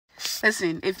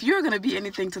Listen, if you're going to be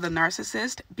anything to the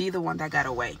narcissist, be the one that got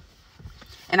away.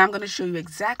 And I'm going to show you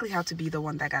exactly how to be the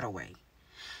one that got away.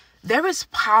 There is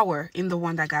power in the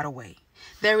one that got away.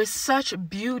 There is such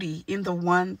beauty in the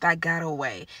one that got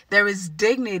away. There is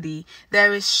dignity.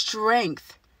 There is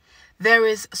strength. There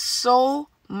is so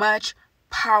much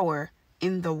power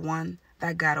in the one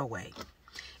that got away.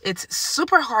 It's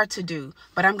super hard to do,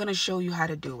 but I'm going to show you how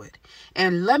to do it.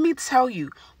 And let me tell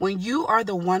you, when you are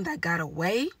the one that got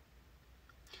away,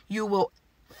 you will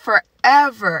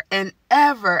forever and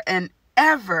ever and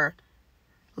ever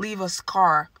leave a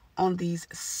scar on these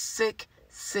sick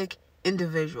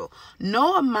individual.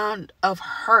 No amount of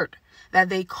hurt that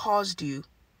they caused you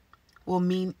will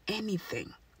mean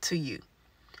anything to you.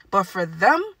 But for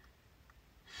them,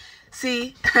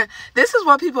 see, this is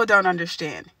what people don't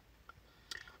understand.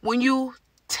 When you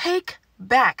take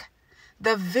back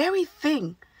the very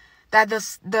thing that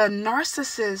the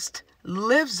narcissist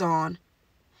lives on,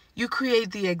 you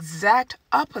create the exact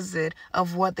opposite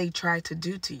of what they try to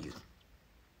do to you.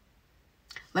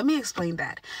 Let me explain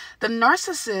that. The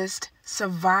narcissist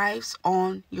survives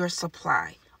on your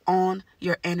supply, on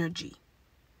your energy.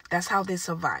 That's how they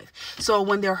survive. So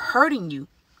when they're hurting you,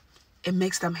 it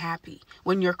makes them happy.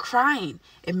 When you're crying,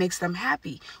 it makes them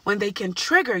happy. When they can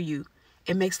trigger you,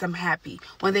 it makes them happy.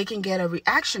 When they can get a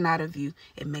reaction out of you,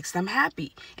 it makes them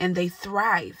happy. And they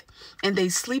thrive. And they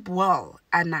sleep well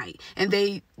at night. And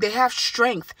they have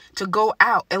strength to go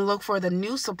out and look for the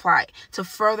new supply to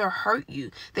further hurt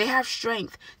you. They have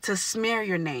strength to smear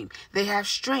your name. They have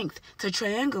strength to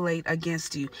triangulate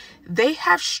against you. They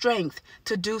have strength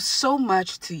to do so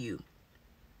much to you.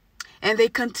 And they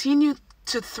continue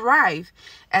to thrive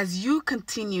as you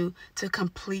continue to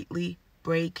completely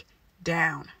break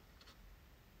down.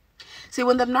 See,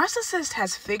 when the narcissist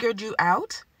has figured you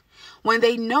out, when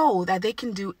they know that they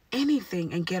can do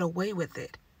anything and get away with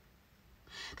it,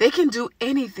 they can do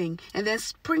anything and then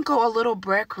sprinkle a little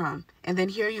breadcrumb, and then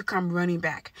here you come running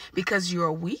back because you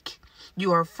are weak,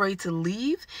 you are afraid to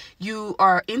leave, you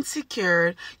are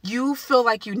insecure, you feel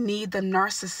like you need the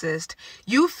narcissist,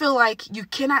 you feel like you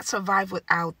cannot survive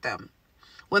without them.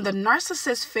 When the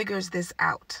narcissist figures this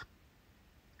out,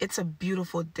 it's a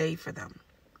beautiful day for them.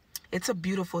 It's a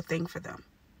beautiful thing for them.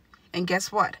 And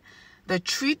guess what? The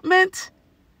treatment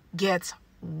gets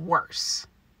worse.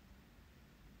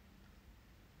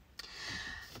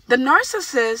 The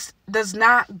narcissist does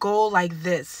not go like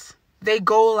this. They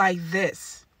go like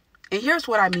this. And here's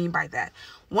what I mean by that.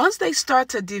 Once they start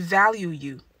to devalue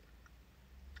you,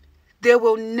 they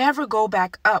will never go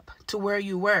back up to where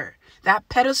you were. That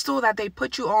pedestal that they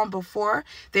put you on before,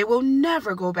 they will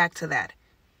never go back to that.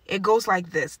 It goes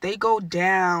like this. They go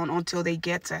down until they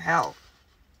get to hell.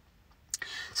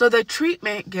 So the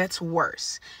treatment gets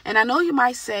worse. And I know you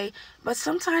might say, but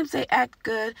sometimes they act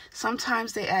good,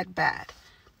 sometimes they act bad.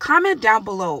 Comment down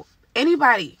below.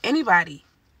 Anybody,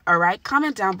 all right?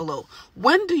 Comment down below.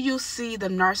 When do you see the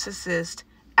narcissist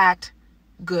act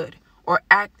good or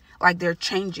act like they're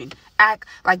changing? Act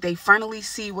like they finally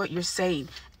see what you're saying.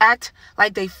 Act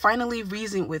like they finally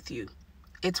reason with you.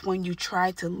 It's when you try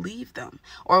to leave them,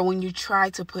 or when you try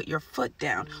to put your foot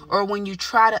down, or when you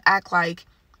try to act like,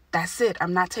 that's it,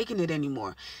 I'm not taking it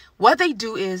anymore. What they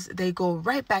do is they go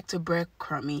right back to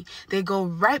breadcrumbing. They go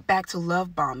right back to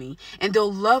love bombing, and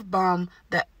they'll love bomb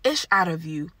the ish out of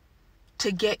you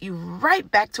to get you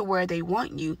right back to where they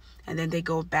want you, and then they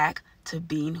go back to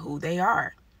being who they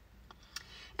are.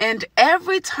 And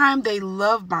every time they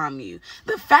love bomb you,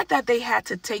 the fact that they had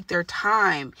to take their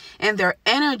time and their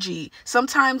energy,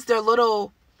 sometimes their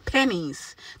little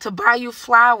pennies, to buy you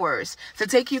flowers, to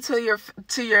take you to your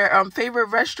favorite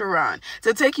restaurant,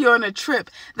 to take you on a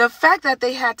trip, the fact that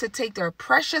they had to take their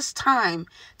precious time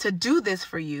to do this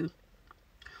for you,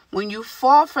 when you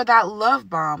fall for that love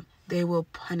bomb, they will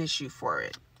punish you for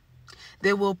it.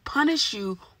 They will punish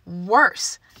you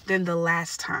worse than the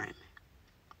last time.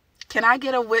 Can I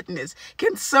get a witness?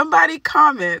 Can somebody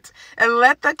comment and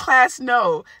let the class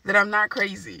know that I'm not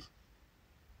crazy?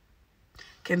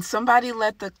 Can somebody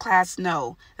let the class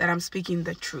know that I'm speaking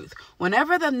the truth?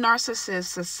 Whenever the narcissist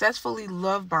successfully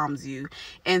love bombs you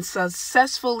and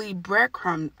successfully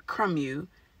breadcrumb you,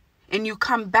 and you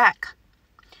come back,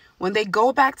 when they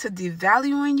go back to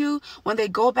devaluing you, when they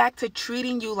go back to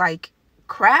treating you like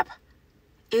crap,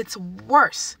 it's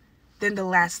worse than the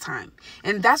last time.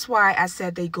 And that's why I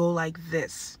said they go like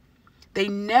this. They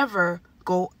never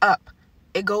go up.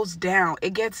 It goes down.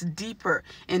 It gets deeper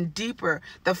and deeper.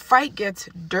 The fight gets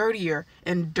dirtier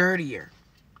and dirtier.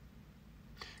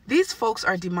 These folks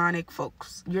are demonic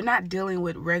folks. You're not dealing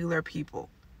with regular people.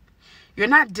 You're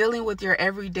not dealing with your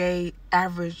everyday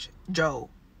average Joe.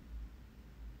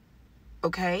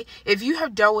 Okay, if you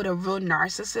have dealt with a real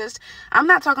narcissist, I'm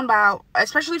not talking about,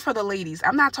 especially for the ladies,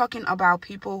 I'm not talking about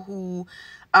people who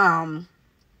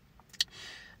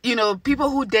people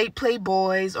who date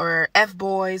playboys or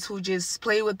F-boys who just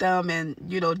play with them and,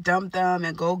 dump them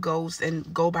and go ghost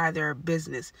and go by their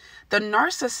business. The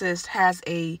narcissist has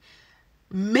a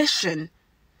mission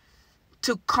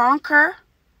to conquer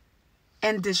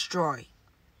and destroy.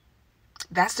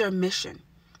 That's their mission.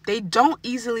 They don't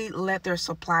easily let their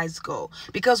supplies go,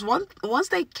 because once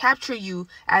they capture you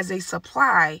as a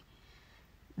supply,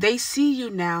 they see you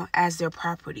now as their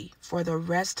property for the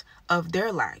rest of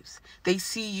their lives. They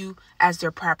see you as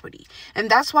their property. And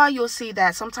that's why you'll see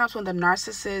that sometimes when the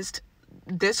narcissist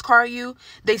discard you,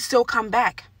 they still come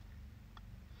back.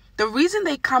 The reason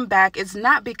they come back is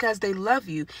not because they love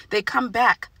you. They come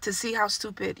back to see how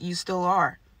stupid you still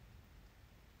are.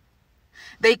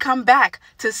 They come back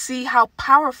to see how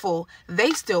powerful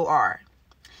they still are.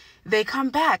 They come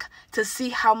back to see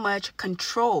how much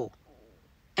control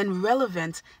and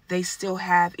relevance they still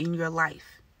have in your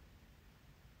life.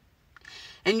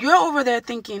 And you're over there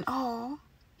thinking, oh,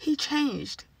 he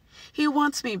changed. He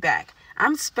wants me back.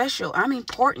 I'm special. I'm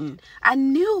important. I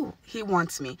knew he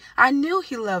wants me. I knew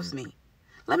he loves me.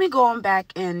 Let me go on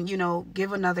back and,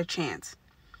 give another chance.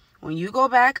 When you go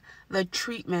back, the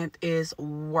treatment is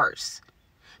worse,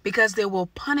 because they will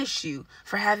punish you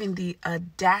for having the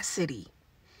audacity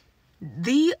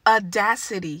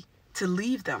to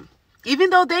leave them.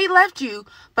 Even though they left you,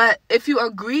 but if you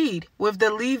agreed with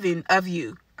the leaving of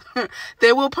you,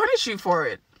 they will punish you for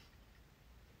it.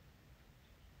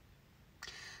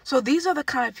 So these are the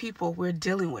kind of people we're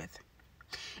dealing with.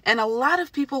 And a lot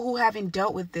of people who haven't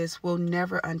dealt with this will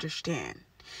never understand.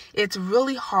 It's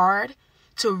really hard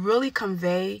to really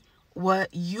convey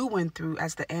what you went through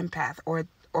as the empath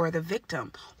or the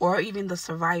victim or even the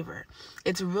survivor.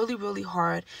 It's really, really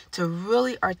hard to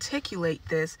really articulate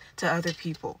this to other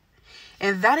people.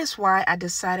 And that is why I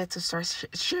decided to start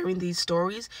sharing these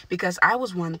stories, because I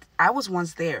was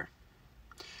once there.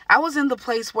 I was in the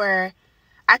place where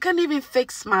I couldn't even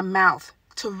fix my mouth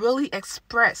to really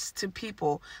express to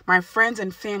people, my friends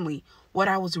and family, what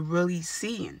I was really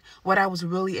seeing, what I was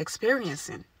really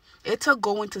experiencing. It took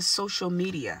going to social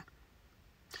media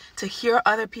to hear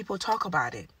other people talk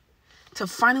about it, to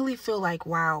finally feel like,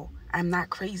 wow, I'm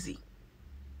not crazy.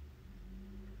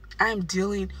 I am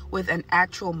dealing with an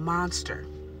actual monster.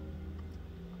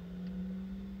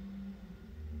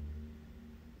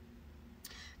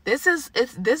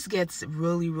 This gets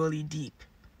really, really deep.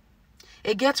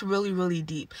 It gets really, really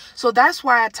deep. So that's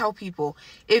why I tell people,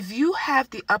 if you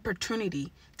have the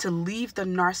opportunity to leave the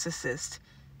narcissist,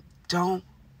 don't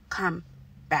come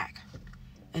back.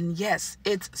 And yes,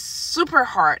 it's super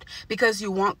hard, because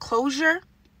you want closure.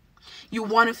 You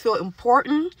want to feel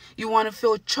important. You want to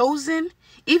feel chosen,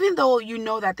 even though you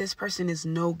know that this person is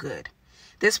no good.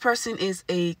 This person is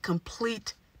a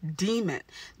complete demon.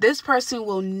 This person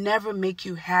will never make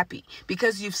you happy,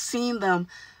 because you've seen them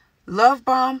love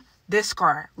bomb,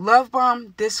 discard, love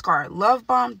bomb, discard, love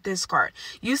bomb, discard.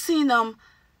 You've seen them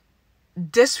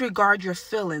disregard your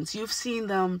feelings. You've seen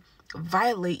them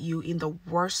violate you in the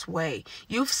worst way.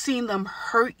 You've seen them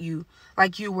hurt you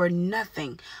like you were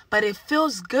nothing. But it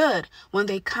feels good when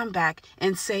they come back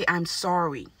and say, I'm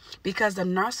sorry. Because the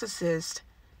narcissist,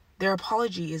 their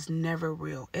apology is never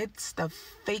real. It's the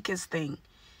fakest thing.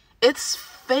 It's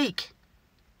fake.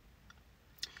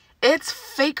 It's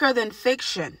faker than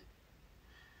fiction.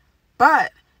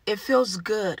 But it feels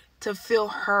good to feel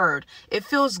heard. It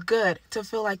feels good to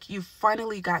feel like you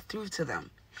finally got through to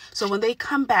them. So when they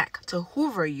come back to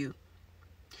hoover you,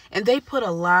 and they put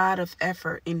a lot of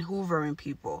effort in hoovering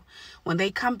people, when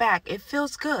they come back, it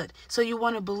feels good. So you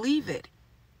want to believe it.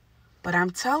 But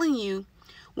I'm telling you,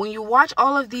 when you watch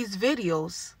all of these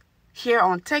videos here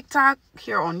on TikTok,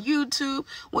 here on YouTube,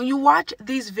 when you watch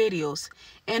these videos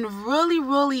and really,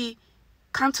 really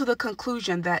come to the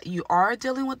conclusion that you are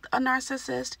dealing with a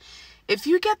narcissist, if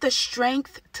you get the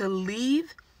strength to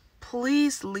leave,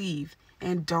 please leave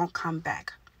and don't come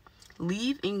back.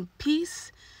 Leave in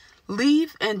peace.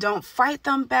 Leave and don't fight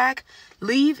them back.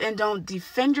 Leave and don't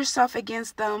defend yourself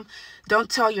against them. Don't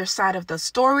tell your side of the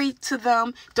story to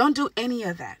them. Don't do any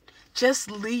of that. Just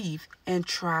leave and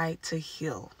try to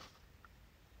heal.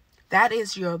 That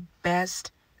is your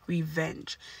best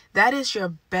revenge. That is your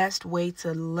best way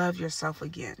to love yourself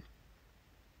again.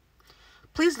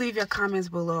 Please leave your comments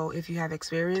below if you have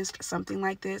experienced something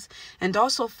like this, and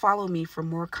also follow me for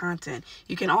more content.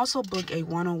 You can also book a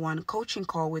one-on-one coaching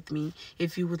call with me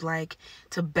if you would like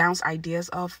to bounce ideas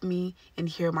off me and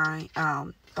hear my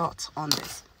thoughts on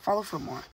this. Follow for more.